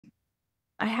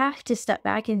I have to step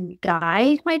back and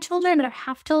guide my children, but I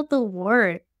have to let the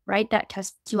Lord write that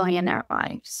testimony in their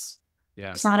lives.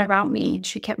 Yeah. It's not about me.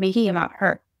 She kept making it about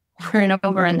her over and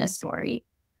over in this story.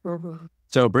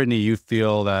 So Brittany, you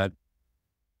feel that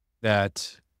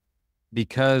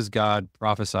because God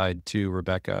prophesied to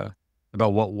Rebekah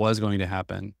about what was going to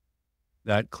happen,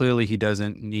 that clearly he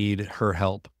doesn't need her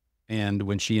help. And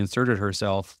when she inserted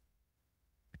herself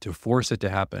to force it to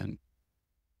happen,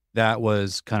 that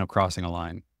was kind of crossing a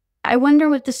line. I wonder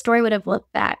what the story would have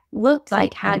looked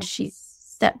like had she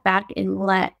stepped back and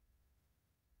let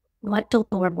the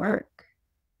Lord work.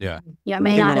 Yeah. Yeah, it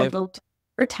may not have looked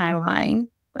her timeline,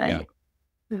 but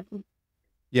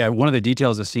yeah, one of the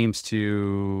details that seems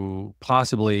to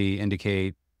possibly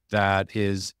indicate that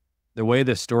is the way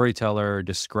the storyteller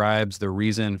describes the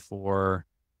reason for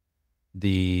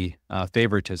the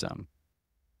favoritism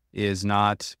is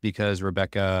not because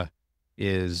Rebekah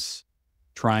is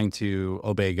trying to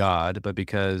obey God, but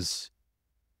because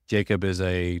Jacob is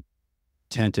a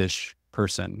tentish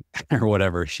person or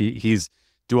whatever. He's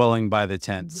dwelling by the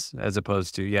tents as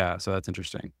opposed to, so that's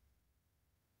interesting.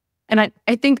 And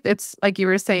I think it's like you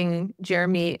were saying,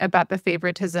 Jeremy, about the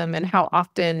favoritism and how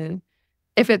often,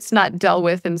 if it's not dealt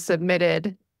with and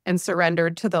submitted and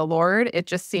surrendered to the Lord, it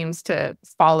just seems to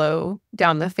follow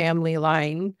down the family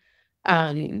line,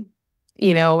 and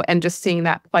just seeing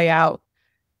that play out.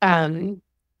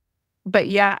 But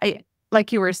yeah,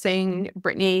 like you were saying,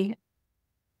 Brittany,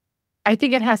 I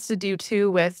think it has to do too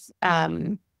with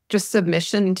just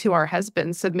submission to our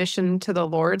husband, submission to the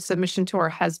Lord, submission to our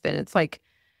husband. It's like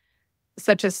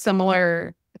such a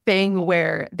similar thing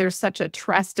where there's such a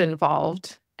trust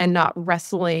involved and not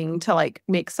wrestling to like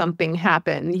make something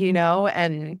happen,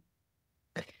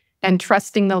 and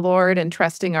trusting the Lord and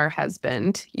trusting our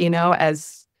husband,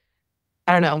 as,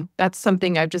 I don't know, that's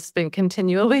something I've just been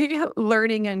continually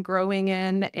learning and growing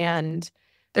in. And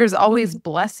there's always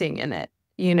blessing in it,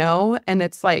 and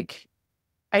it's like,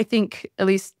 I think, at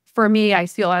least for me, I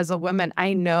feel as a woman,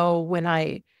 I know when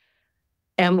I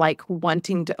am like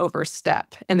wanting to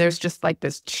overstep and there's just like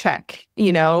this check,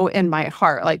 in my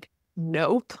heart, like,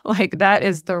 nope, like that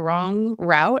is the wrong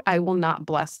route. I will not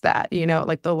bless that,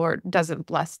 like the Lord doesn't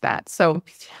bless that. So,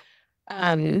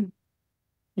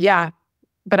 yeah,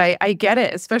 but I get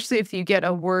it, especially if you get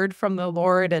a word from the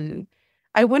Lord. And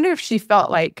I wonder if she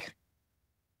felt like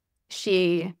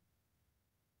she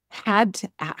had to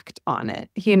act on it,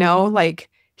 like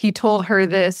he told her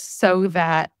this so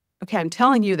that, okay, I'm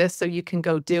telling you this so you can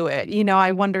go do it.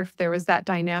 I wonder if there was that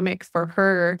dynamic for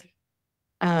her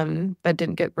that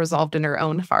didn't get resolved in her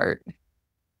own heart.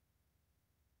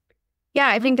 Yeah,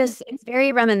 I think it's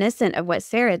very reminiscent of what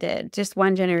Sarah did just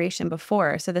one generation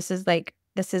before. So this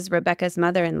is Rebekah's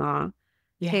mother-in-law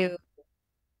who,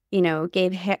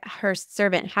 gave her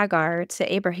servant Hagar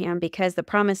to Abraham because the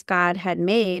promise God had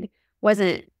made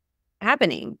wasn't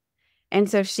happening. And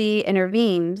so she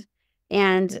intervened.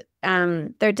 And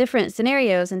there are different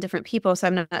scenarios and different people. So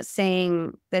I'm not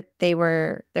saying that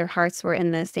their hearts were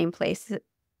in the same place.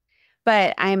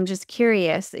 But I'm just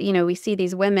curious, we see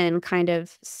these women kind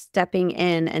of stepping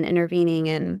in and intervening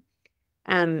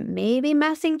and maybe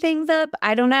messing things up.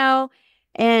 I don't know.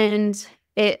 And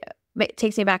it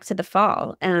takes me back to the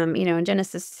fall. In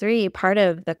Genesis 3, part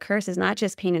of the curse is not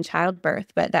just pain in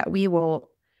childbirth, but that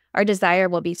our desire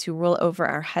will be to rule over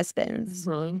our husbands.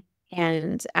 Mm-hmm.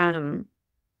 And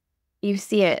you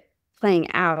see it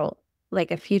playing out like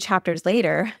a few chapters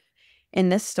later in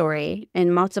this story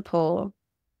in multiple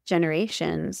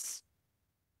generations.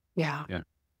 Yeah.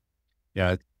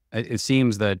 It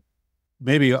seems that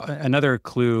maybe another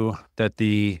clue that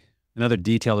another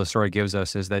detail the story gives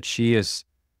us is that she is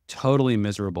totally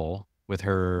miserable with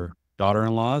her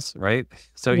daughter-in-laws, right?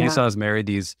 So Esau's married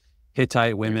these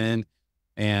Hittite women,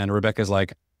 and Rebekah's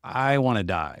like, I want to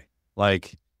die.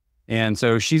 And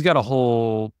so she's got a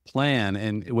whole plan.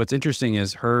 And what's interesting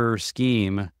is her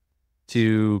scheme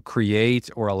to create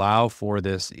or allow for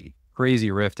this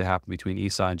crazy rift to happen between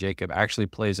Esau and Jacob actually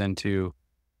plays into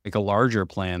like a larger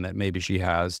plan that maybe she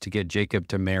has to get Jacob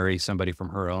to marry somebody from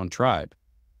her own tribe.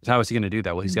 So how is he going to do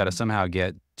that? Well, he's got to somehow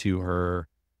get to her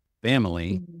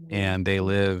family, and they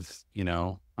live,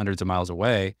 hundreds of miles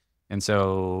away. And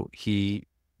so he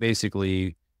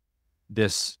basically,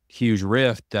 this huge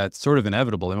rift that's sort of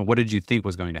inevitable. I mean, what did you think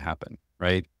was going to happen,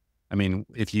 right? I mean,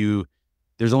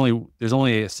 there's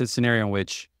only a scenario in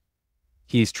which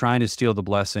he's trying to steal the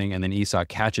blessing and then Esau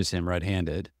catches him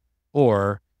red-handed,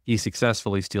 or he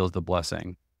successfully steals the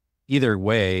blessing. Either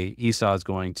way, Esau is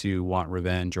going to want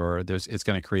revenge, or it's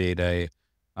going to create a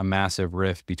massive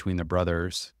rift between the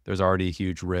brothers. There's already a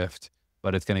huge rift,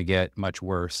 but it's going to get much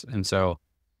worse. And so,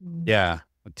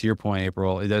 to your point,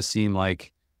 April, it does seem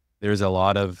like there's a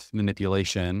lot of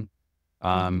manipulation.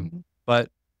 But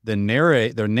the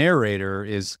narrator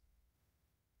is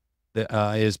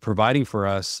providing for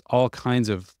us all kinds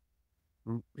of,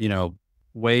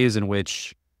 ways in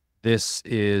which this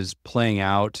is playing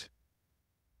out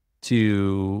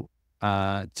to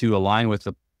align with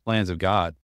the plans of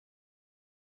God.